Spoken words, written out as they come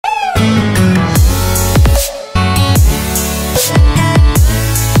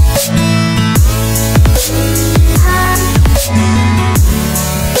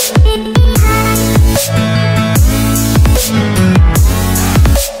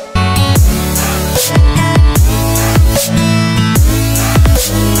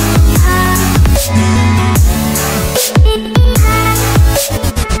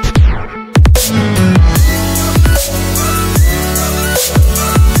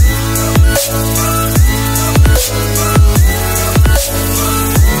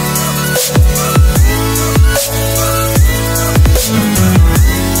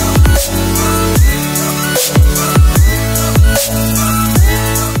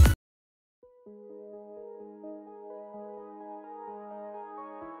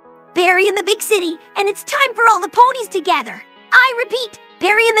in the big city, and it's time for all the ponies to gather. I repeat,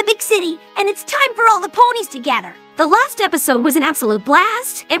 Perry in the big city, and it's time for all the ponies to gather. The last episode was an absolute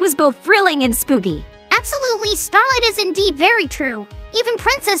blast. It was both thrilling and spooky. Absolutely, Starlight is indeed very true. Even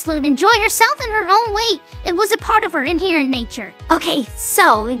Princess would enjoy herself in her own way. It was a part of her inherent nature. Okay,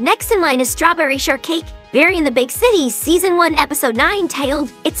 so next in line is Strawberry Shortcake, Berry in the Big City, Season 1, Episode 9,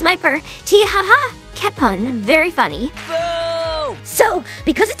 titled It's My Purr-ty haha. Cat pun, very funny. Boo! So,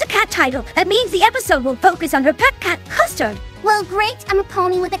 because it's a cat title, that means the episode will focus on her pet cat, Custard. Well, great. I'm a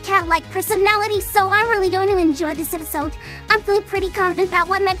pony with a cat-like personality, so I'm really going to enjoy this episode. I'm feeling pretty confident about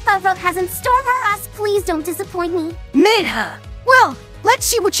what McFarville has in store for us. Please don't disappoint me. Minha! Well, let's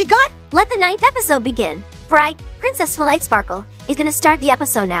see what you got. Let the 9th episode begin. Bright, Princess Light Sparkle is gonna start the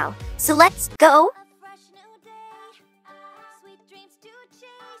episode now. So let's go.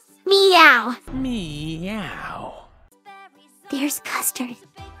 Meow. Meow. There's Custard.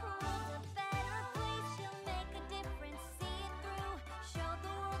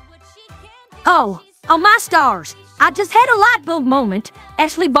 Oh, my stars. I just had a light bulb moment.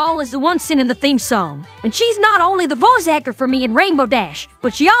 Ashley Ball is the one singing the theme song. And she's not only the voice actor for me in Rainbow Dash,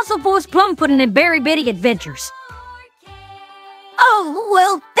 but she also voiced Plum Pudding in Berry Bitty Adventures. Oh,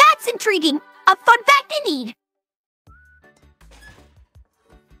 well, that's intriguing. A fun fact indeed.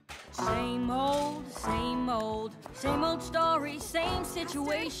 Same old story, same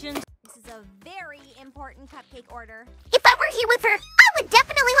situation. This is a very important cupcake order. If I were here with her, I would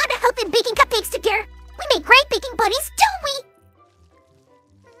definitely want to help in baking cupcakes together. We make great baking buddies, don't we?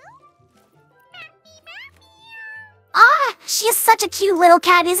 Ah, she is such a cute little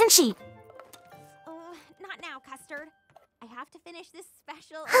cat, isn't she? Oh, not now, Custard. I have to finish this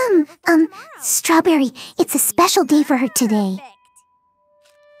special order before tomorrow. Strawberry, it's a special day for her today. Perfect.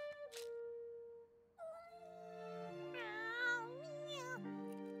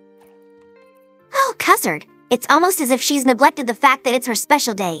 Oh, Custard. It's almost as if she's neglected the fact that it's her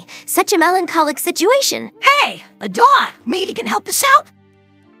special day. Such a melancholic situation. Hey, Adon, maybe can help us out?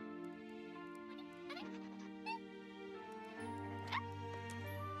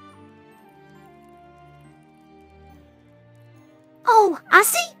 Oh, I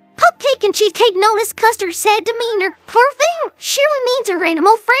see. Cupcake and Cheesecake noticed Custard's sad demeanor. Poor thing. Surely means her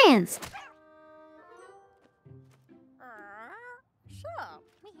animal friends.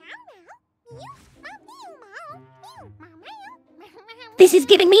 This is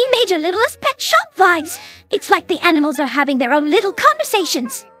giving me Major Littlest Pet Shop vibes. It's like the animals are having their own little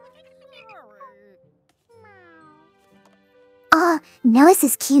conversations. Nellis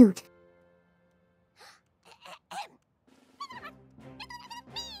is cute.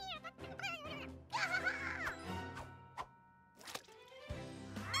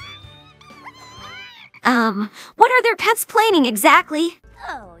 What are their pets planning exactly?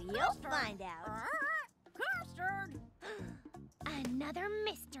 Oh, you'll find out. Custard! Another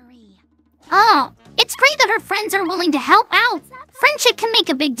mystery. Oh, it's great that her friends are willing to help out. Friendship can make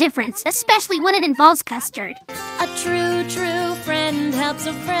a big difference, especially when it involves Custard. A true friend helps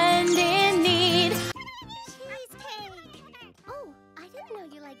a friend in need. Cheesecake! Oh, I didn't know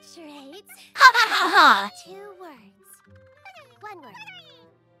you liked charades. Ha ha ha ha! 2 words. 1 word.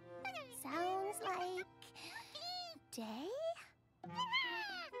 Sounds like... day? Earth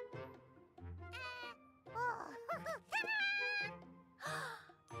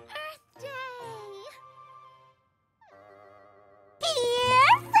Day!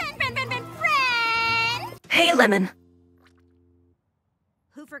 Here, friend! Hey, Lemon.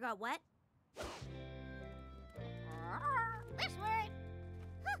 Who forgot what? This way!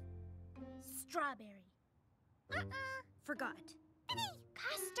 Strawberry. Forgot.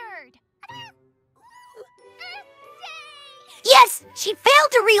 Custard! Yes, she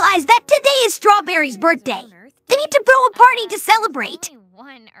failed to realize that today is Strawberry's birthday. They need to throw a party to celebrate. Only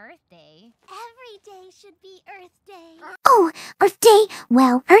one Earth Day. Every day should be Earth Day. Oh, Earth Day.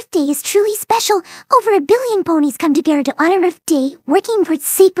 Well, Earth Day is truly special. Over 1 billion ponies come together to honor Earth Day, working towards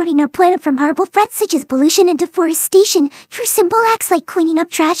safeguarding our planet from harmful threats such as pollution and deforestation. Through simple acts like cleaning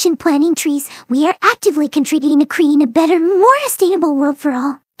up trash and planting trees, we are actively contributing to creating a better, more sustainable world for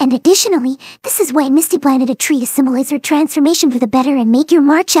all. And additionally, this is why Misty planted a tree to symbolize her transformation for the better and make your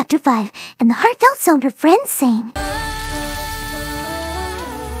mark chapter 5, and the heartfelt song her friends sang.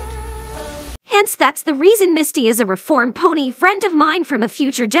 Hence, that's the reason Misty is a reformed pony friend of mine from a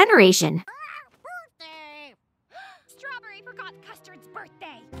future generation. Birthday! Strawberry forgot Custard's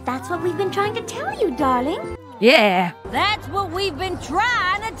birthday. That's what we've been trying to tell you, darling. Yeah. That's what we've been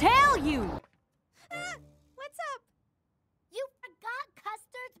trying to tell you. What's up? You forgot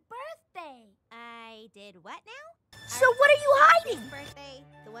Custard's birthday. I did what now? So what are you hiding? Birthday,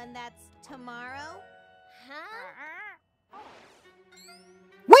 the one that's tomorrow? Huh?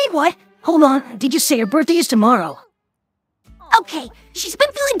 Wait, what? Hold on, did you say her birthday is tomorrow? Okay, she's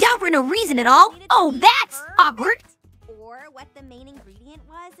been feeling down for no reason at all. Oh, that's awkward. Or what the main ingredient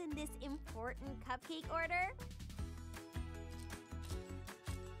was in this important cupcake order?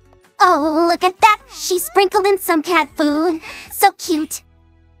 Oh, look at that. She sprinkled in some cat food. So cute.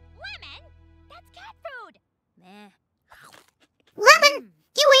 Lemon? That's cat food! Meh. Lemon,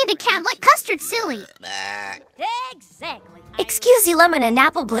 you ain't a cat like Custard, silly. Exactly. Excuse you, Lemon and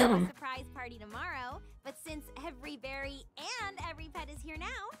Apple Bloom. Surprise party tomorrow, but since every berry and every pet is here now,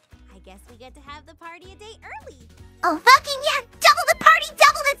 I guess we get to have the party a day early. Oh, fucking yeah. Double the party,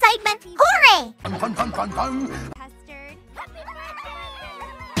 double the excitement. Hooray! Custard.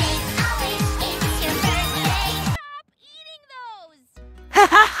 Ha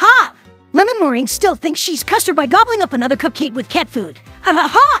ha ha! Lemon Meringue still thinks she's Custard by gobbling up another cupcake with cat food. Ha ha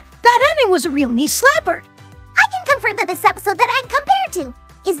ha! That ending was a real knee slapper. I can confirm that this episode that I'm compared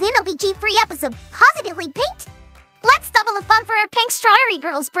to is the NLBG-free episode Positively Pinked. Let's double the fun for our Pink Strawberry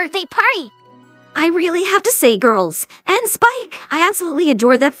Girl's birthday party. I really have to say, girls, and Spike, I absolutely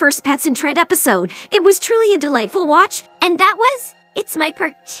adored that first Pets in Trend episode. It was truly a delightful watch, and that was, it's my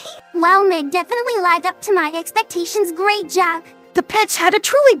part. Well, Meg definitely lived up to my expectations. Great job. The pets had a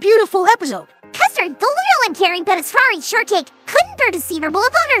truly beautiful episode. Custard, the loyal and caring pet is Ferrari Shortcake, couldn't bear to see her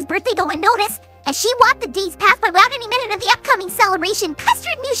beloved owner's birthday go unnoticed. As she watched the days pass by without any minute of the upcoming celebration,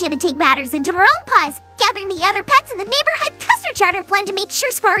 Custard knew she had to take matters into her own paws. Gathering the other pets in the neighborhood, Custard chartered a plan to make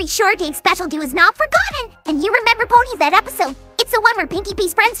sure Ferrari Shortcake's special do is not forgotten. And you remember Ponies, that episode? It's the one where Pinkie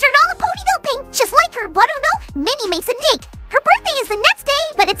Pie's friends turned all of Ponyville pink, just like her. But oh no, Minnie makes a Nick. Her birthday is the next day,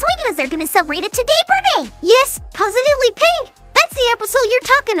 but it's weird as they're gonna celebrate it today birthday. Yes, Positively Pink. That's the episode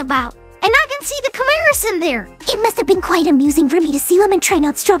you're talking about. And I can see the comparison there. It must have been quite amusing for me to see Lemon trying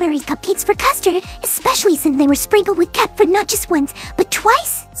out strawberry cupcakes for Custard, especially since they were sprinkled with cat food not just once, but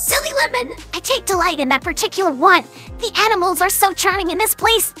twice. Silly Lemon, I take delight in that particular one. The animals are so charming in this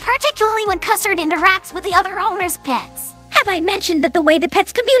place, particularly when Custard interacts with the other owner's pets. Have I mentioned that the way the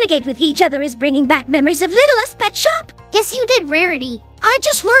pets communicate with each other is bringing back memories of Littlest Pet Shop? Yes, you did, Rarity. I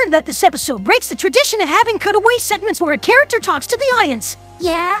just learned that this episode breaks the tradition of having cutaway segments where a character talks to the audience.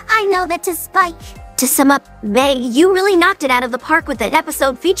 Yeah, I know that to Spike. To sum up, Meg, you really knocked it out of the park with that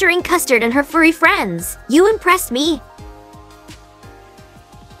episode featuring Custard and her furry friends. You impressed me.